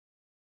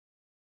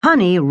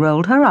Honey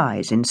rolled her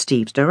eyes in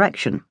Steve's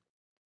direction.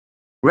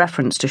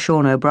 Reference to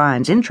Sean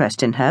O'Brien's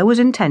interest in her was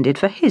intended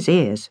for his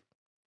ears.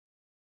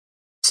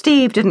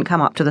 Steve didn't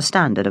come up to the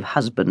standard of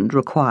husband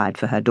required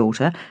for her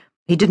daughter.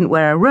 He didn't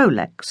wear a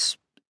Rolex,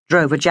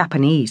 drove a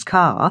Japanese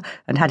car,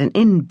 and had an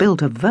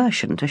inbuilt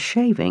aversion to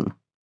shaving.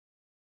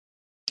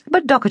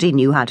 But Doherty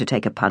knew how to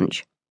take a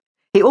punch.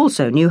 He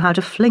also knew how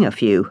to fling a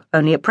few,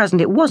 only at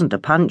present it wasn't a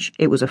punch,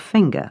 it was a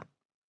finger.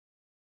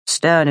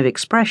 Stern of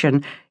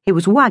expression, he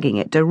was wagging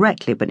it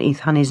directly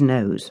beneath Honey's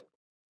nose.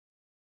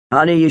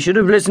 "Honey, you should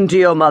have listened to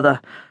your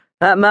mother.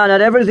 That man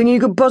had everything he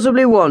could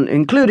possibly want,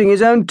 including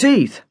his own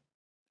teeth.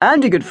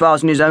 And he could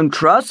fasten his own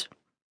truss."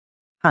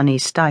 Honey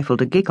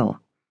stifled a giggle.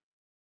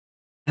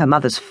 Her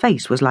mother's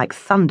face was like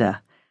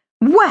thunder.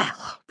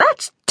 "Well,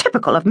 that's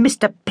typical of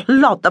Mr.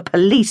 Plod the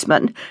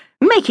policeman,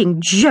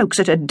 making jokes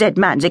at a dead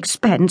man's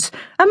expense,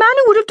 a man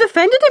who would have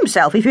defended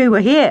himself if he were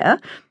here.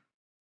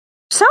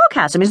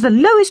 Sarcasm is the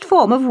lowest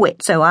form of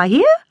wit, so I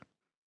hear."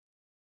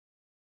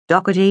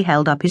 Doherty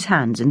held up his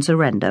hands in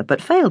surrender,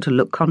 but failed to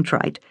look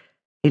contrite.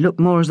 He looked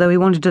more as though he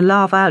wanted to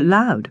laugh out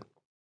loud.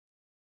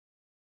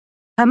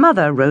 Her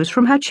mother rose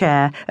from her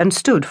chair and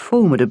stood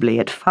formidably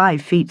at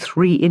 5 feet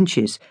 3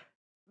 inches.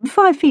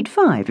 5 feet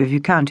 5 if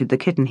you counted the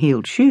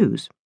kitten-heeled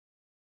shoes.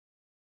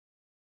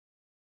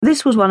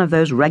 This was one of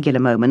those regular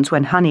moments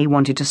when Honey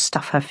wanted to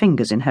stuff her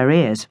fingers in her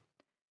ears.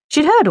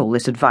 She'd heard all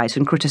this advice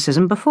and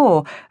criticism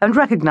before, and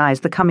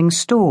recognized the coming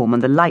storm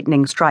and the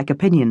lightning-strike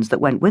opinions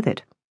that went with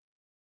it.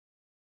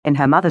 In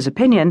her mother's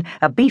opinion,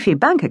 a beefy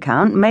bank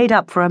account made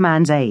up for a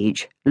man's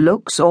age,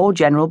 looks, or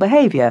general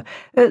behaviour,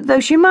 though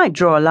she might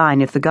draw a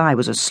line if the guy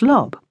was a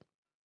slob.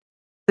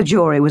 The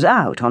jury was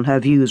out on her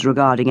views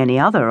regarding any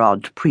other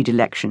odd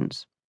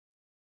predilections.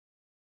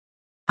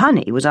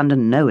 Honey was under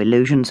no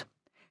illusions.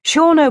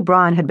 Sean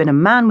O'Brien had been a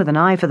man with an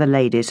eye for the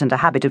ladies and a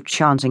habit of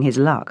chancing his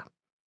luck.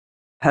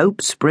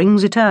 Hope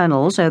springs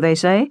eternal, so they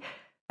say,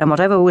 and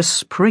whatever was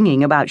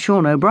springing about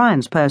Sean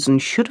O'Brien's person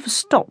should have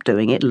stopped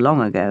doing it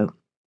long ago.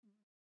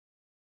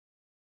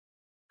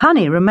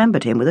 Honey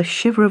remembered him with a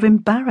shiver of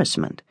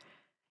embarrassment.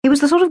 He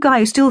was the sort of guy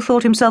who still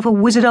thought himself a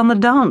wizard on the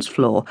dance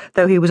floor,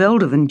 though he was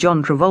older than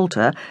John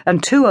Travolta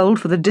and too old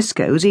for the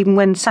discos even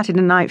when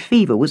Saturday Night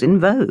Fever was in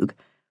vogue.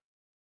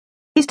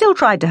 He still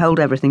tried to hold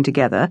everything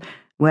together,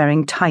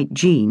 wearing tight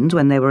jeans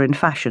when they were in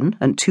fashion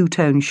and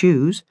two-tone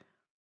shoes.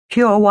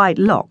 Pure white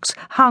locks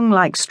hung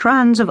like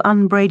strands of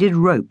unbraided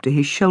rope to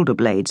his shoulder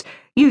blades,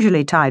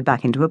 usually tied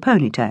back into a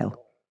ponytail.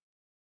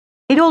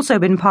 He'd also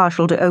been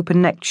partial to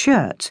open-necked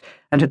shirts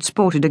and had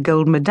sported a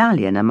gold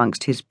medallion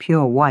amongst his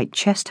pure white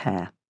chest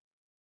hair.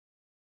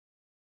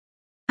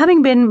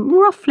 Having been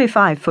roughly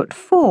 5 foot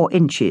 4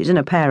 inches in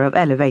a pair of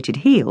elevated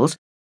heels,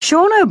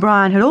 Sean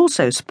O'Brien had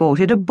also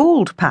sported a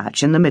bald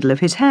patch in the middle of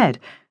his head,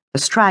 the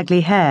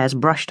straggly hairs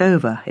brushed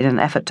over in an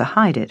effort to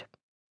hide it.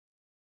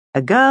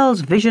 A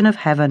girl's vision of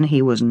heaven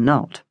he was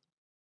not.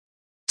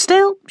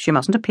 Still, she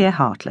mustn't appear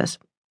heartless.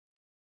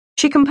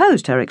 She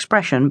composed her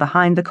expression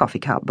behind the coffee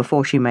cup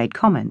before she made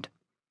comment.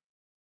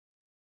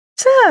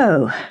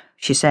 "So,"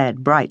 she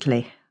said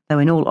brightly, though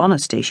in all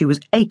honesty she was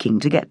aching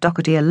to get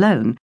Doherty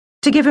alone,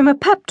 to give him a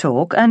pep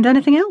talk and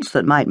anything else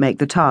that might make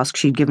the task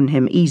she'd given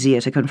him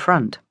easier to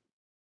confront.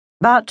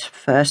 But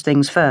first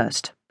things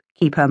first,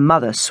 keep her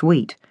mother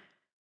sweet.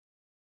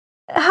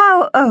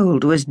 "How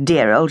old was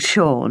dear old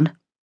Sean?"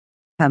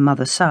 Her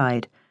mother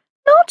sighed.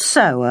 "Not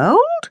so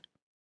old."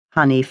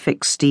 Honey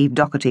fixed Steve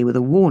Doherty with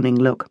a warning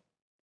look.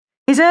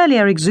 His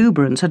earlier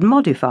exuberance had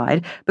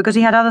modified because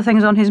he had other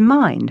things on his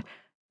mind,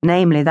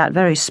 namely that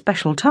very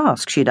special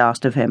task she'd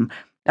asked of him,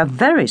 a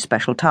very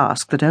special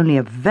task that only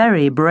a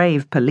very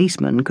brave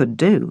policeman could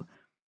do.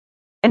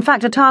 In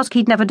fact, a task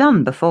he'd never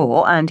done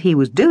before, and he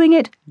was doing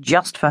it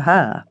just for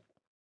her.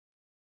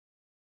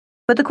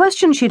 But the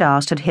question she'd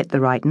asked had hit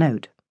the right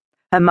note.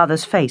 Her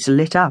mother's face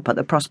lit up at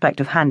the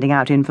prospect of handing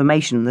out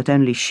information that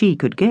only she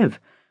could give.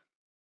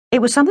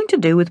 It was something to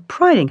do with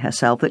priding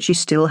herself that she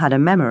still had a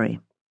memory.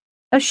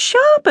 "As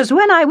sharp as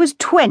when I was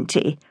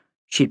 20,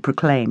 she'd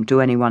proclaimed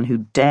to anyone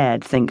who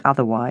dared think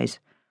otherwise.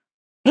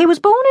 "He was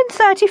born in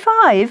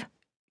 35,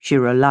 she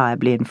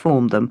reliably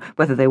informed them,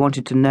 whether they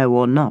wanted to know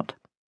or not.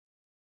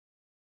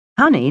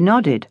 Honey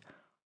nodded.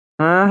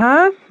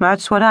 "Uh-huh,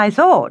 that's what I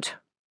thought.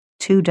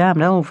 Too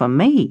damned old for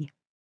me,"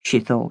 she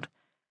thought.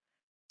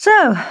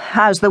 "So,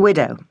 how's the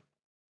widow?"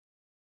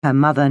 Her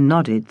mother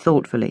nodded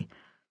thoughtfully.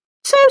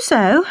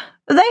 So.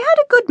 They had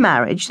a good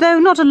marriage, though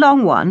not a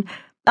long one.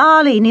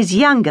 Arlene is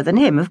younger than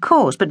him, of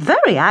course, but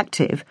very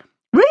active.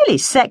 Really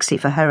sexy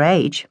for her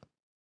age."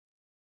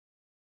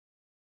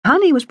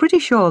 Honey was pretty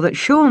sure that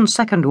Sean's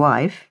second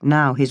wife,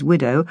 now his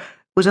widow,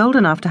 was old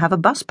enough to have a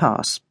bus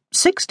pass,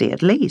 60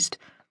 at least.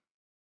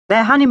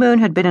 Their honeymoon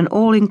had been an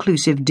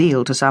all-inclusive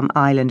deal to some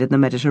island in the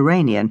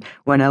Mediterranean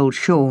when old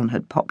Sean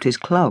had popped his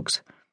clogs.